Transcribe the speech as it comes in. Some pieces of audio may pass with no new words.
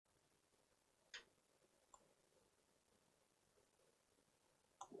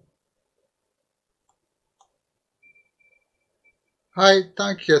はい、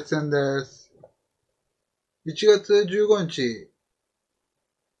短期決戦です。1月15日、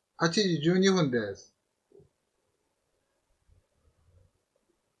8時12分です。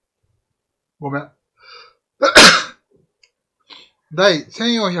ごめん。第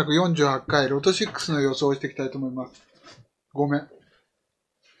1448回ロト6の予想をしていきたいと思います。ごめん。よ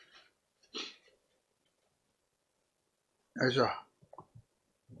いしょ。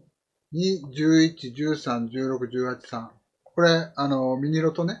2、11、13、16、18、3。これ、ミニ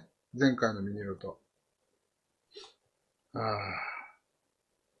ロトね。前回のミニロト。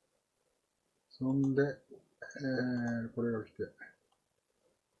そんで、これが来て。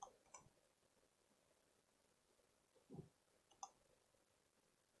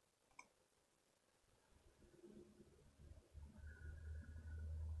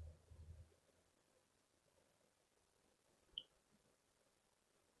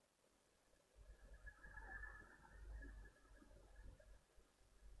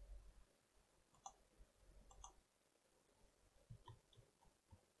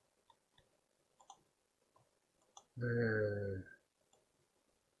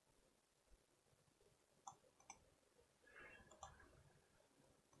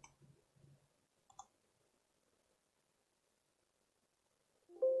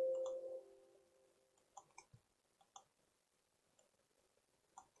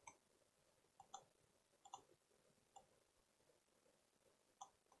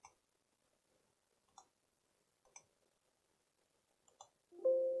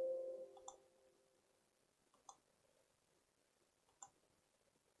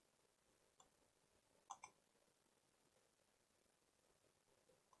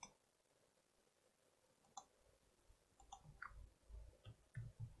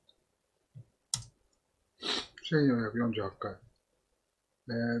1448回。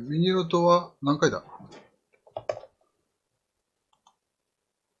ミニロトは何回だ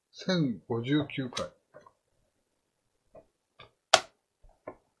 ?1059 回。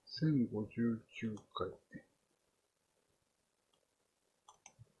1059回。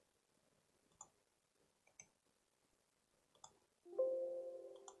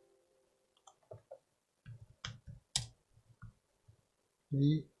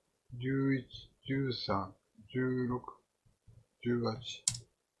2、11、13、16、18。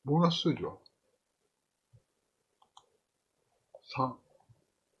ボーナス数字は ?3。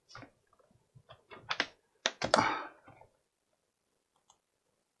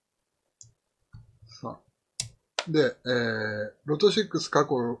3。で、ロト6過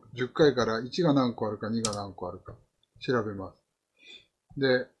去10回から1が何個あるか2が何個あるか調べます。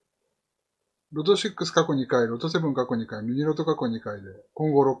で、ロト6過去2回、ロト7過去2回、ミニロト過去2回で、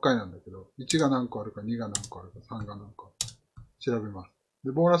今後6回なんだけど、1が何個あるか2が何個あるか3が何個あるか調べます。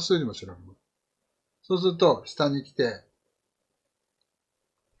で、ボーナス数字も調べます。そうすると、下に来て、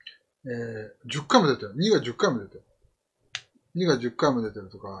10回も出てる。2が10回も出てる。2が10回も出てる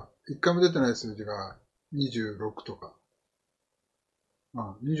とか、1回も出てない数字が26とか。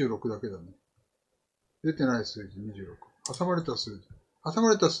26だけだね。出てない数字26。挟まれた数字。挟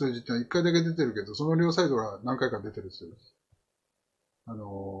まれた数字ってのは1回だけ出てるけど、その両サイドが何回か出てる数字。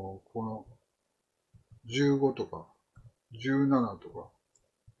この15とか、17とか、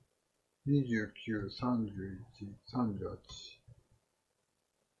29、31、38、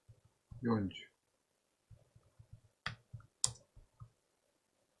40。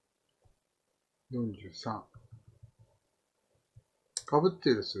43。被って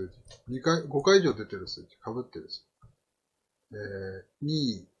いる数字。5回以上出てる数字。被っている数字。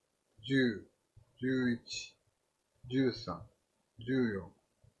2、10、11、13、14、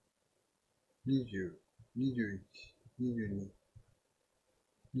20、21、22、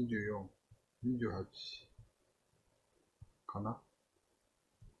24、28かな。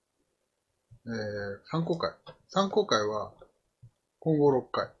参考回。参考回は今後6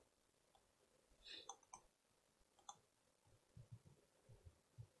回。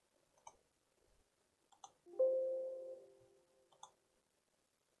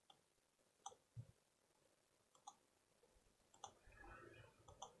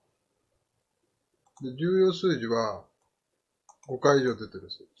で、重要数字は5回以上出てる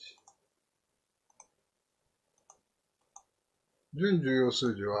数字。準重要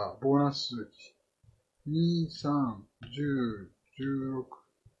数字はボーナス数字。2、3、10、16、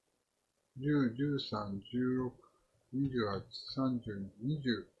10、13、16、28、32、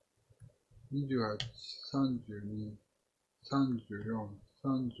20、28、32、34、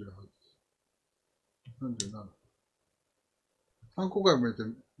38、37。参考回も目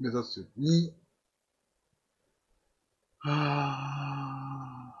指す。2、10、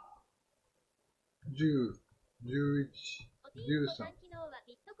11、13。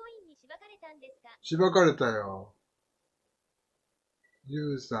しばかれたよ。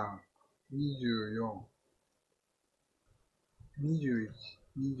13、24、21、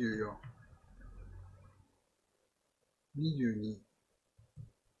24、22、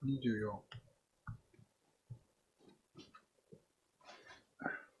24。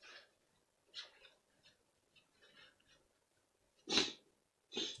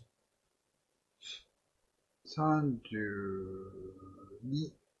32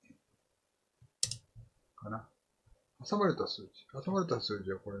かな。挟まれた数字。挟まれた数字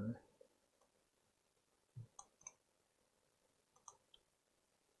はこれね。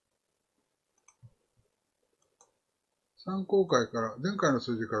参考回から、前回の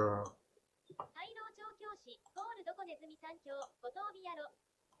数字から、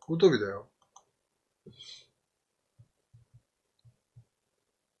5飛びだよ。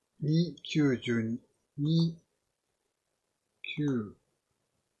2、9、12。2、9、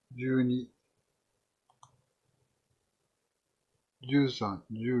12、13、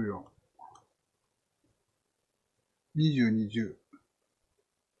14、20、20。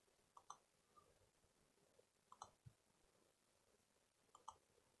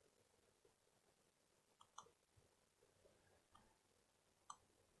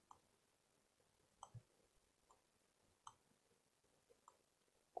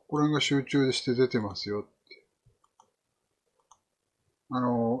これが集中して出てますよって。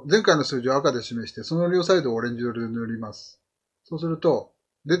前回の数字を赤で示して、その両サイドをオレンジ色で塗ります。そうすると、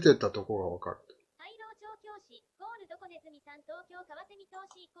出てったところがわかる。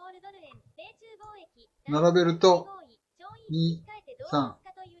並べると、2、3、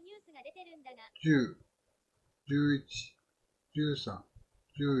10、11、13、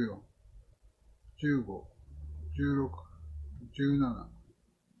14、15、16、17、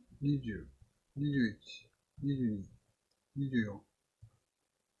20、21、22、24、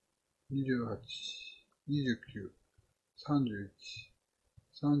28、29、31、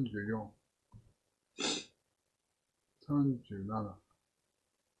34、37、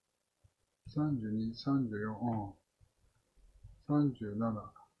32、34、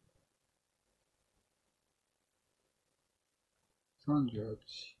37、38、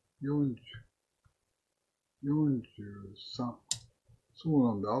40、43。そう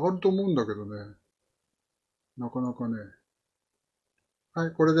なんだ。上がると思うんだけどね。なかなかね。は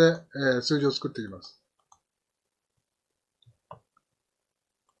い、これで、数字を作っていきます。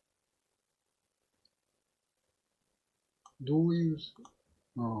どういう、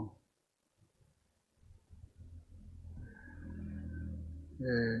ああ。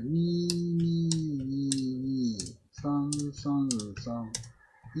2、2、2、2、3、3、3、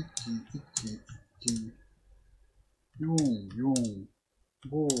1、1、1、4、4、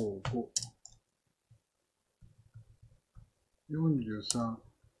5、5、43、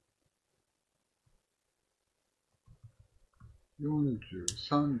40、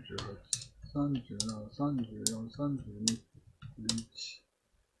38、37、34、32、41、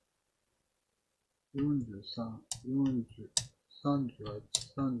43、40、38、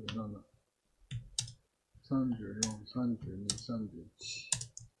37、34、32、31。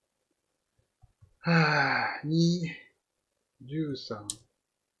はぁ、2、13、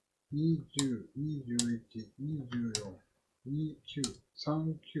20、21、24、29、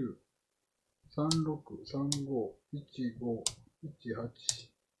39、36、35、15、18、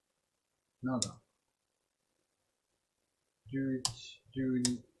7、11、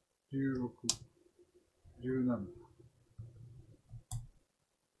12、16、17、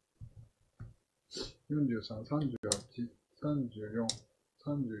43、38、34、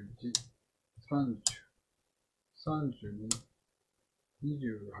31、30、32、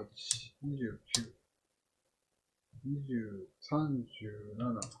28、29、20、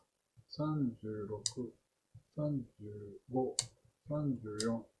37、36、35、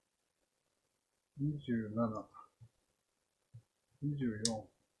34、27、24、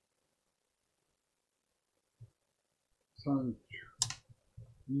30、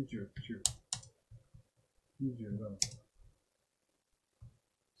29、27、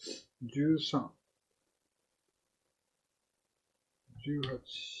13、18、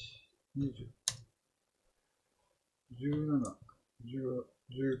20、17、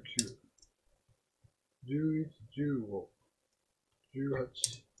19、11、15、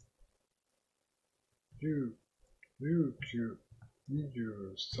18、10、19、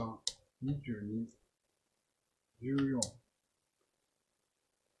23、22、14、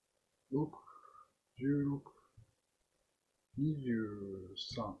6、16、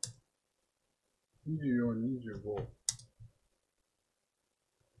23、24、25、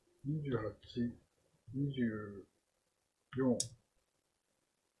28、29、4、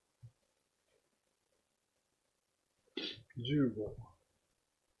15、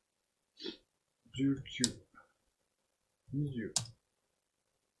19、20、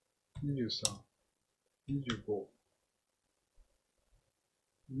23、25、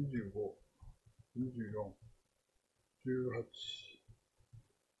25、24、18、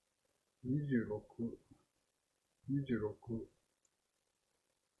26、26、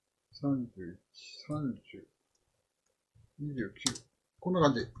31、30、29。こんな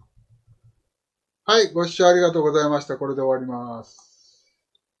感じ。はい、ご視聴ありがとうございました。これで終わります。